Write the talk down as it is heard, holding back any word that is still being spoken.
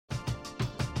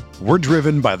We're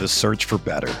driven by the search for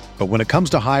better. But when it comes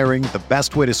to hiring, the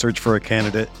best way to search for a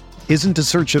candidate isn't to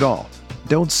search at all.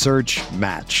 Don't search,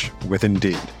 match with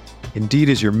Indeed. Indeed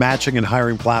is your matching and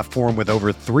hiring platform with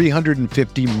over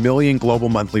 350 million global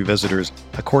monthly visitors,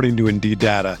 according to Indeed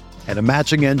data, and a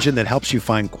matching engine that helps you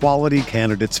find quality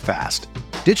candidates fast.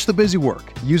 Ditch the busy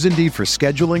work. Use Indeed for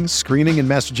scheduling, screening, and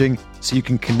messaging so you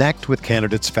can connect with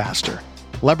candidates faster.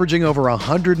 Leveraging over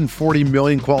 140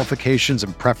 million qualifications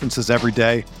and preferences every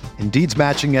day, Indeed's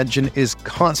matching engine is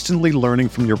constantly learning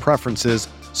from your preferences,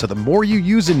 so the more you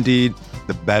use Indeed,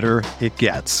 the better it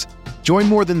gets. Join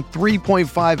more than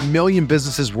 3.5 million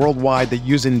businesses worldwide that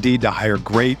use Indeed to hire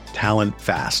great talent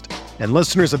fast. And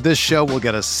listeners of this show will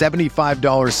get a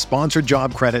 $75 sponsored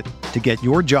job credit to get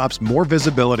your jobs more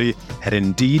visibility at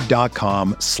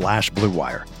Indeed.com/Blue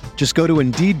Wire. Just go to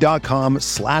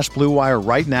Indeed.com/Blue Wire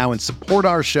right now and support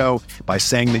our show by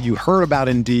saying that you heard about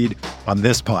Indeed on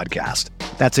this podcast.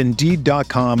 That's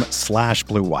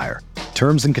Indeed.com/Blue Wire.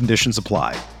 Terms and conditions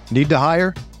apply. Need to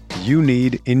hire? You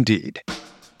need Indeed.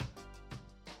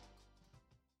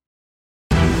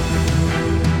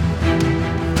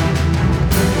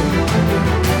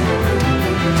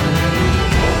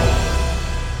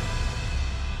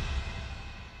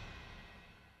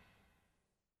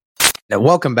 And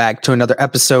welcome back to another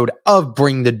episode of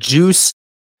Bring the Juice.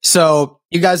 So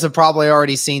you guys have probably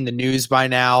already seen the news by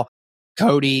now.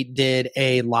 Cody did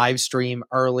a live stream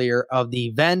earlier of the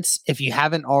event. If you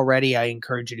haven't already, I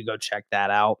encourage you to go check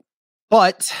that out.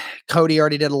 But Cody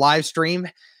already did a live stream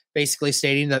basically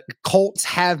stating that the Colts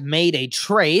have made a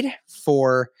trade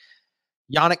for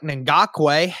Yannick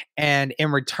Ngakoue and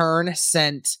in return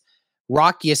sent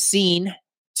Rock Ya-Sin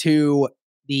to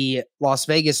the Las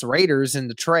Vegas Raiders in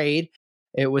the trade.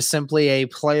 It was simply a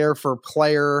player for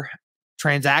player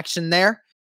transaction there.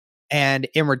 And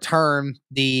in return,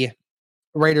 the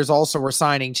Raiders also were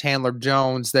signing Chandler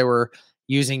Jones. They were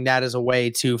using that as a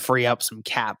way to free up some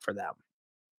cap for them.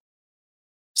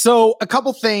 So a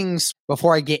couple things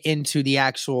before I get into the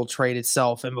actual trade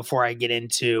itself and before I get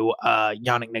into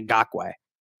Yannick Ngakoue.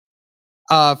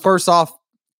 First off,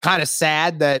 kind of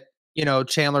sad that,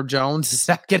 Chandler Jones is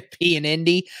not going to be in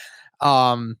Indy.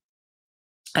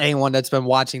 Anyone that's been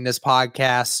watching this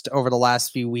podcast over the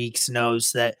last few weeks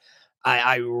knows that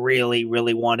I really,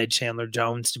 really wanted Chandler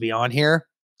Jones to be on here.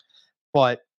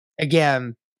 But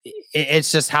again,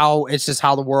 it's just how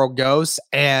the world goes.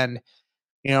 And,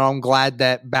 I'm glad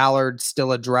that Ballard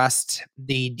still addressed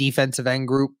the defensive end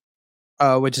group,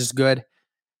 which is good.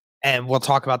 And we'll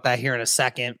talk about that here in a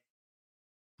second.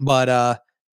 But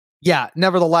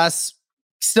nevertheless,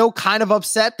 still kind of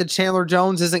upset that Chandler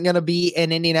Jones isn't going to be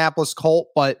an Indianapolis Colt,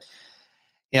 but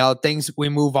we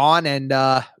move on, and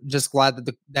just glad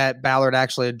that Ballard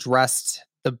actually addressed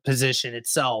the position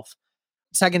itself.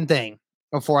 Second thing,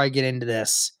 before I get into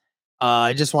this,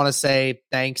 I just want to say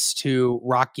thanks to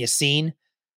Rock Ya-Sin.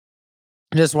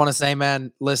 I just want to say,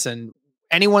 man, listen,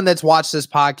 anyone that's watched this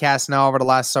podcast now over the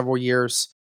last several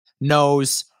years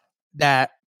knows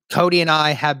that Cody and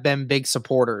I have been big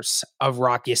supporters of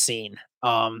Rock Ya-Sin.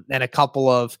 And a couple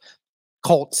of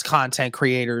Colts content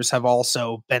creators have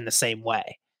also been the same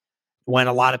way. When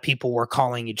a lot of people were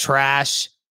calling you trash,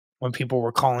 when people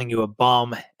were calling you a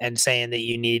bum and saying that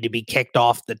you needed to be kicked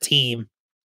off the team,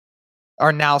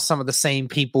 are now some of the same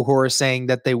people who are saying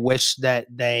that they wish that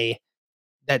they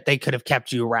could have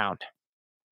kept you around.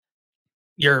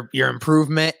 Your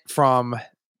improvement from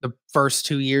the first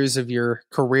 2 years of your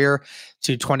career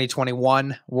to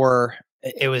 2021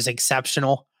 was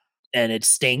exceptional. And it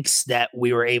stinks that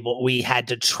we had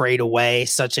to trade away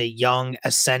such a young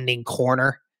ascending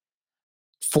corner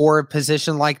for a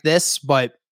position like this.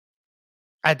 But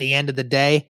at the end of the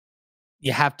day,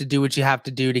 you have to do what you have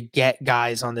to do to get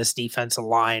guys on this defensive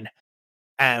line.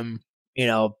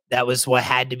 That was what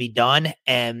had to be done.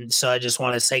 And so I just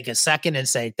want to take a second and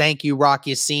say thank you, Rock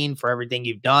Ya-Sin, for everything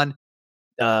you've done.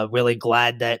 Really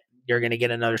glad that you're going to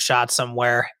get another shot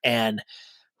somewhere, and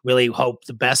really hope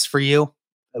the best for you.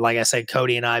 Like I said,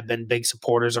 Cody and I have been big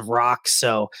supporters of Rock,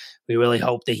 so we really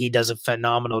hope that he does a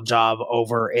phenomenal job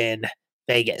over in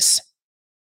Vegas.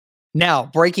 Now,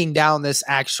 breaking down this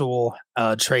actual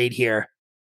trade here,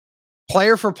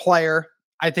 player for player,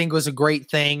 I think was a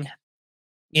great thing.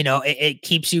 It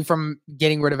keeps you from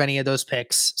getting rid of any of those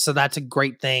picks, so that's a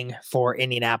great thing for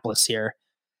Indianapolis here.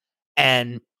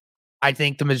 And I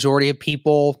think the majority of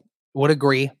people would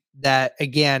agree that,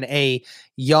 again, a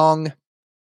young,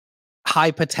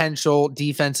 high potential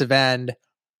defensive end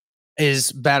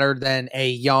is better than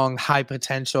a young, high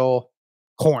potential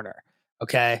corner.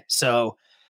 Okay. So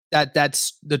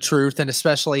that's the truth. And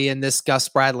especially in this Gus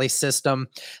Bradley system,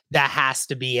 that has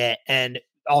to be it. And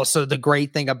also the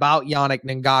great thing about Yannick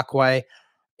Ngakoue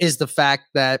is the fact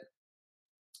that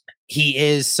he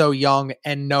is so young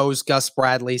and knows Gus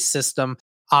Bradley's system.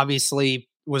 Obviously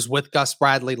was with Gus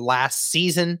Bradley last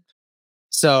season,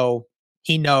 so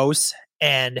he knows.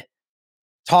 And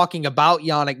talking about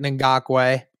Yannick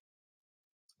Ngakoue,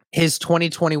 his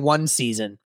 2021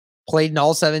 season, played in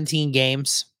all 17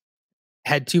 games,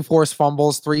 had 2 forced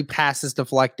fumbles, 3 passes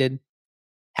deflected,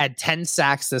 had 10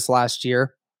 sacks this last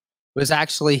year. It was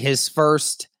actually his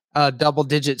first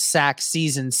double-digit sack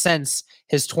season since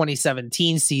his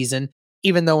 2017 season,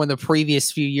 even though in the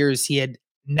previous few years he had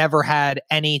never had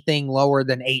anything lower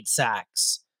than 8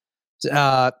 sacks.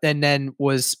 And then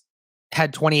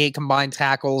had 28 combined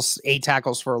tackles, 8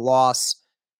 tackles for a loss,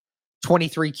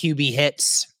 23 QB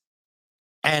hits,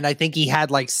 and I think he had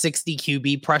like 60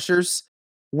 QB pressures,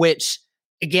 which,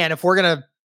 again, if we're going to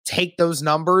take those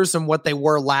numbers and what they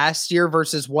were last year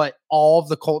versus what all of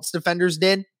the Colts defenders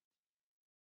did,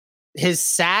 his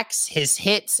sacks, his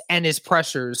hits, and his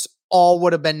pressures all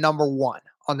would have been number 1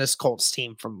 on this Colts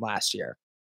team from last year.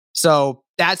 So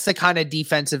that's the kind of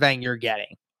defensive end you're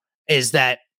getting, is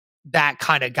that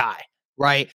kind of guy,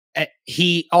 right?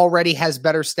 He already has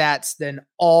better stats than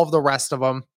all of the rest of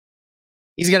them.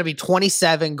 He's going to be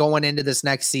 27 going into this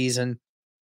next season.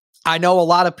 I know a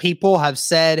lot of people have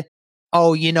said,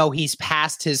 oh, he's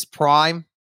past his prime.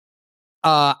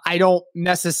 I don't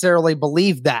necessarily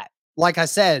believe that. Like I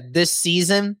said, this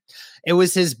season, it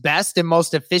was his best and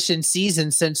most efficient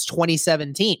season since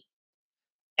 2017.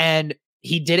 And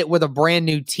he did it with a brand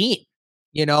new team.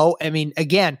 I mean,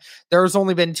 again, there's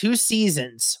only been 2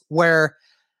 seasons where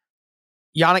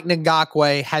Yannick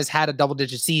Ngakoue has had a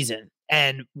double-digit season.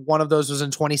 And one of those was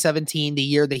in 2017, the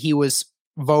year that he was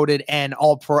voted an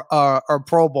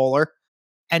Pro Bowler.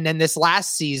 And then this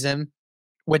last season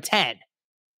with 10.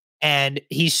 And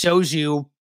he shows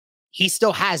you he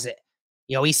still has it.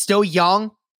 He's still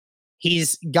young.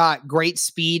 He's got great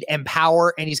speed and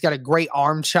power, and he's got a great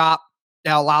arm chop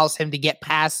that allows him to get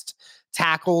past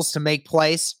tackles to make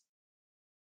plays.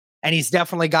 And he's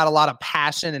definitely got a lot of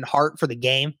passion and heart for the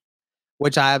game,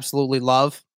 which I absolutely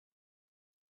love.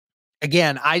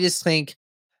 Again, I just think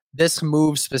this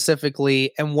move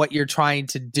specifically and what you're trying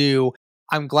to do,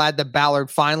 I'm glad that Ballard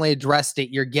finally addressed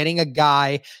it. You're getting a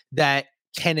guy that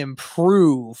can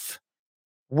improve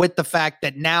with the fact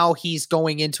that now he's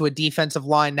going into a defensive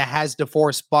line that has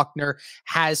DeForest Buckner,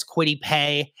 has Kwity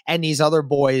Paye, and these other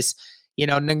boys.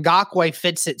 Ngakoue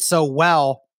fits it so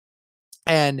well.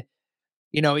 And,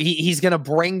 he's going to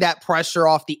bring that pressure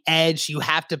off the edge. You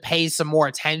have to pay some more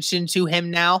attention to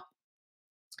him now.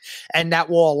 And that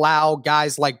will allow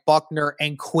guys like Buckner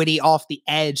and Kwity off the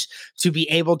edge to be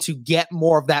able to get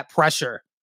more of that pressure.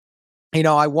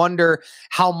 I wonder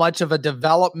how much of a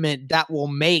development that will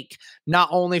make, not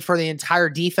only for the entire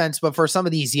defense, but for some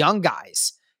of these young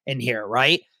guys in here,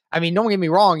 right? I mean, don't get me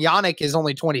wrong, Yannick is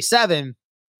only 27,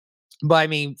 but I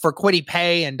mean, for Kwity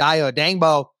Paye and Dayo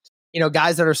Odeyingbo,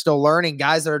 guys that are still learning,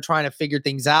 guys that are trying to figure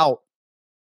things out,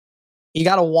 you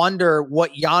got to wonder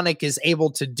what Yannick is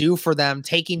able to do for them,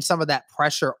 taking some of that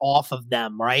pressure off of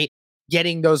them, right?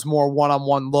 Getting those more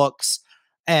one-on-one looks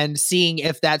and seeing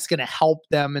if that's going to help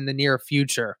them in the near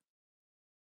future.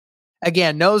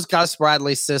 Again, knows Gus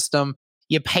Bradley's system.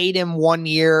 You paid him 1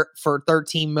 year for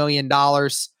 $13 million.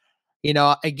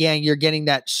 Again, you're getting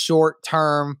that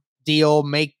short-term deal.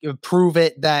 Prove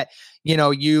it that,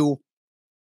 you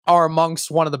are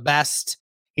amongst one of the best,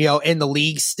 in the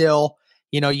league still.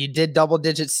 You did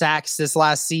double-digit sacks this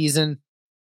last season.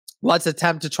 Let's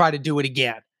attempt to try to do it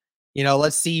again.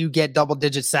 Let's see you get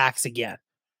double-digit sacks again.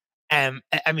 And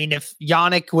I mean, if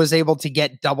Yannick was able to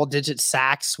get double-digit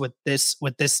sacks with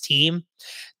this team,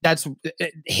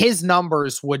 his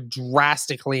numbers would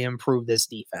drastically improve this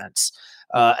defense.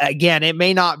 Again, it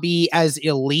may not be as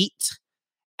elite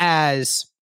as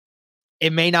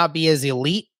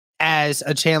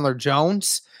a Chandler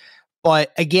Jones.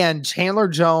 But again, Chandler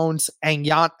Jones and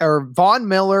Von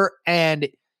Miller and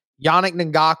Yannick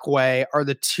Ngakoue are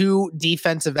the 2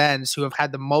 defensive ends who have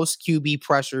had the most QB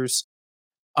pressures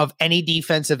of any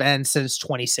defensive end since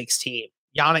 2016.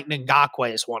 Yannick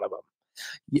Ngakoue is one of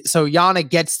them. So Yannick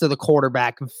gets to the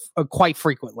quarterback quite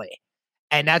frequently.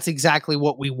 And that's exactly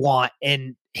what we want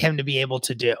in him to be able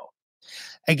to do.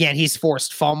 Again, he's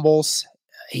forced fumbles.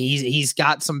 He's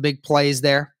got some big plays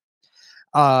there.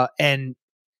 And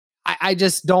I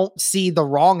just don't see the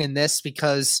wrong in this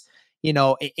because,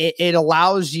 it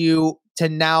allows you to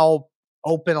now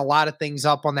open a lot of things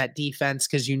up on that defense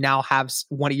because you now have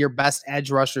one of your best edge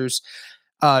rushers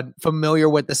familiar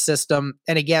with the system.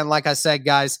 And again, like I said,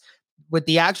 guys, with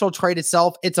the actual trade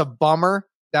itself, it's a bummer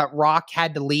that Rock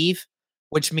had to leave.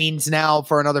 which means now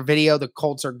for another video, the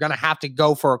Colts are going to have to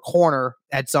go for a corner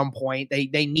at some point.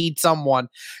 They need someone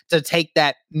to take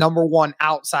that number one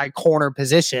outside corner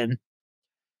position.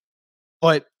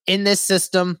 But in this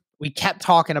system, we kept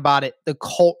talking about it. The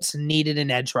Colts needed an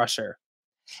edge rusher.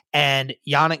 And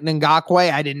Yannick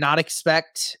Ngakoue, I did not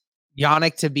expect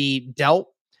Yannick to be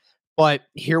dealt, but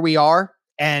here we are.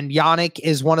 And Yannick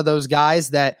is one of those guys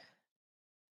that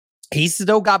he's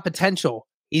still got potential.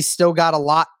 He's still got a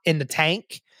lot in the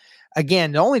tank.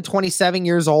 Again, only 27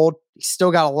 years old. He's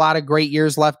still got a lot of great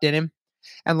years left in him.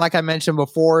 And like I mentioned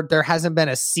before, there hasn't been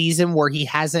a season where he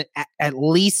hasn't at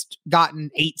least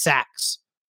gotten 8 sacks.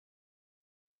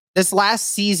 This last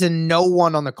season, no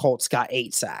one on the Colts got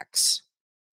 8 sacks.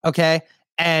 Okay?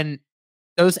 And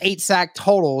those 8 sack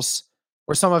totals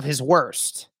were some of his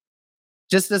worst.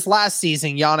 Just this last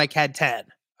season, Yannick had 10.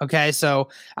 Okay? So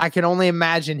I can only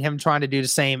imagine him trying to do the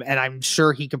same, and I'm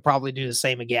sure he could probably do the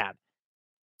same again.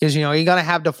 Because, you're going to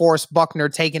have DeForest Buckner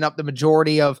taking up the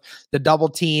majority of the double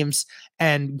teams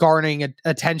and garnering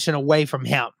attention away from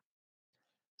him.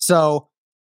 So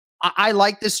I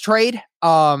like this trade.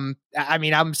 I'm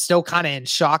still kind of in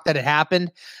shock that it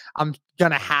happened. I'm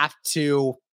going to have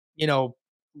to,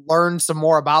 learn some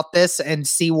more about this and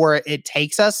see where it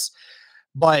takes us.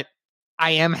 But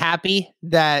I am happy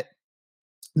that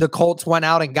the Colts went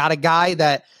out and got a guy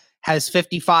that has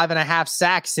 55.5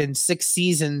 sacks in 6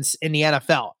 seasons in the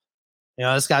NFL.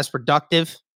 This guy's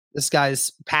productive. This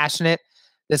guy's passionate.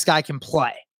 This guy can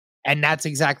play. And that's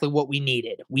exactly what we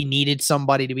needed. We needed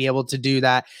somebody to be able to do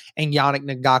that. And Yannick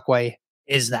Ngakoue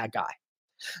is that guy.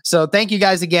 So thank you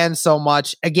guys again so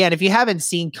much. Again, if you haven't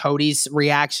seen Cody's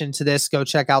reaction to this, go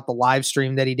check out the live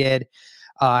stream that he did.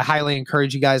 I highly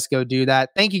encourage you guys to go do that.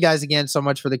 Thank you guys again so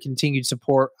much for the continued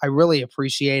support. I really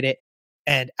appreciate it.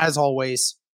 And as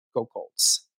always, go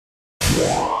Colts.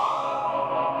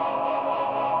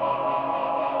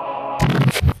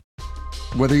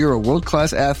 Whether you're a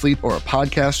world-class athlete or a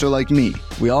podcaster like me,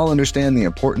 we all understand the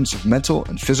importance of mental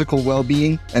and physical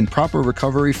well-being and proper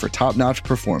recovery for top-notch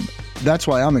performance. That's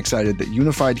why I'm excited that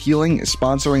Unified Healing is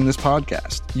sponsoring this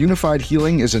podcast. Unified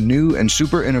Healing is a new and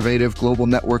super innovative global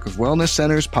network of wellness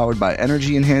centers powered by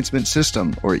Energy Enhancement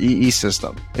System, or EE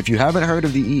System. If you haven't heard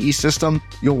of the EE System,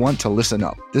 you'll want to listen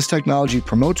up. This technology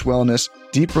promotes wellness,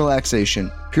 deep relaxation,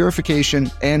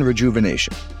 purification, and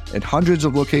rejuvenation. In hundreds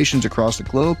of locations across the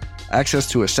globe, access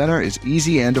to a center is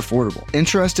easy and affordable.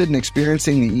 Interested in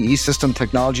experiencing the EE System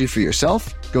technology for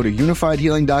yourself? Go to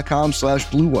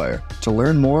unifiedhealing.com/bluewire to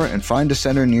learn more and find a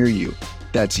center near you.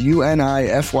 That's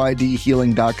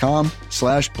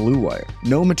unifydhealing.com/bluewire.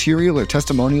 No material or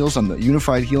testimonials on the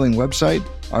Unified Healing website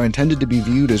are intended to be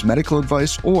viewed as medical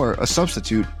advice or a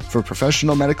substitute for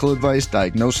professional medical advice,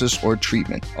 diagnosis, or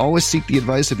treatment. Always seek the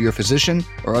advice of your physician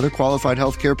or other qualified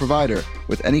healthcare provider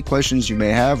with any questions you may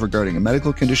have regarding a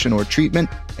medical condition or treatment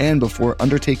and before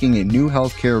undertaking a new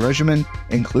healthcare regimen,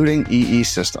 including EE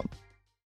System.